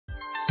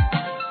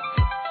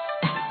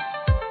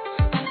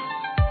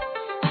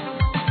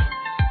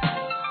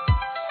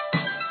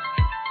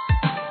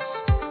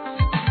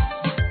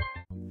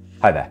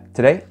Hi there,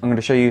 today I'm going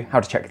to show you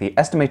how to check the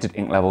estimated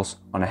ink levels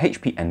on a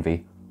HP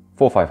Envy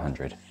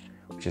 4500,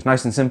 which is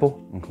nice and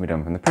simple and can be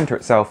done from the printer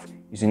itself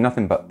using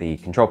nothing but the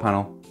control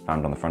panel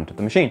found on the front of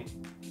the machine.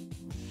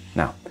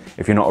 Now,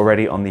 if you're not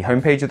already on the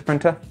home page of the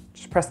printer,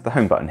 just press the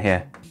home button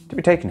here to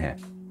be taken here.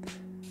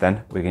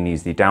 Then we're going to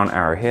use the down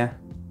arrow here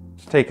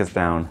to take us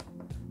down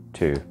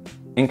to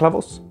ink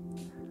levels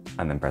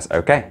and then press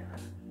OK.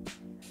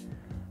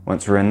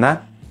 Once we're in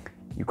there,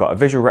 you've got a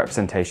visual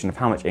representation of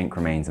how much ink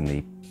remains in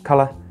the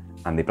colour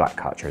and the black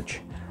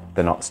cartridge.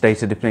 They're not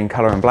stated between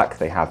colour and black,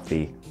 they have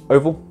the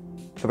oval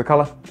for the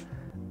colour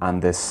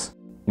and this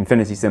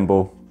infinity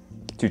symbol,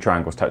 two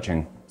triangles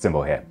touching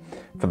symbol here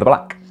for the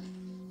black.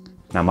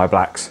 Now my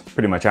black's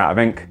pretty much out of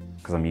ink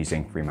because I'm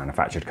using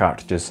remanufactured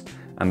cartridges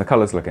and the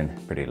colour's looking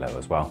pretty low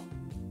as well.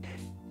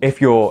 If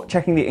you're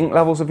checking the ink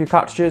levels of your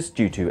cartridges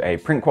due to a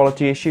print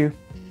quality issue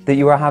that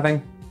you are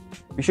having,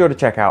 be sure to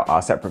check out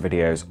our separate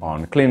videos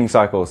on cleaning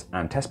cycles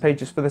and test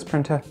pages for this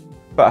printer.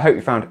 But I hope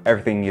you found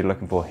everything you're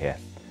looking for here.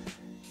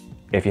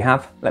 If you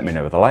have, let me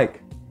know with a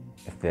like.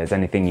 If there's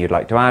anything you'd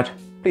like to add,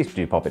 please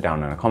do pop it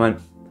down in a comment.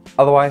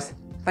 Otherwise,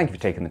 thank you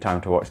for taking the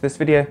time to watch this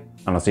video,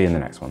 and I'll see you in the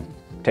next one.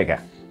 Take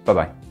care. Bye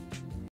bye.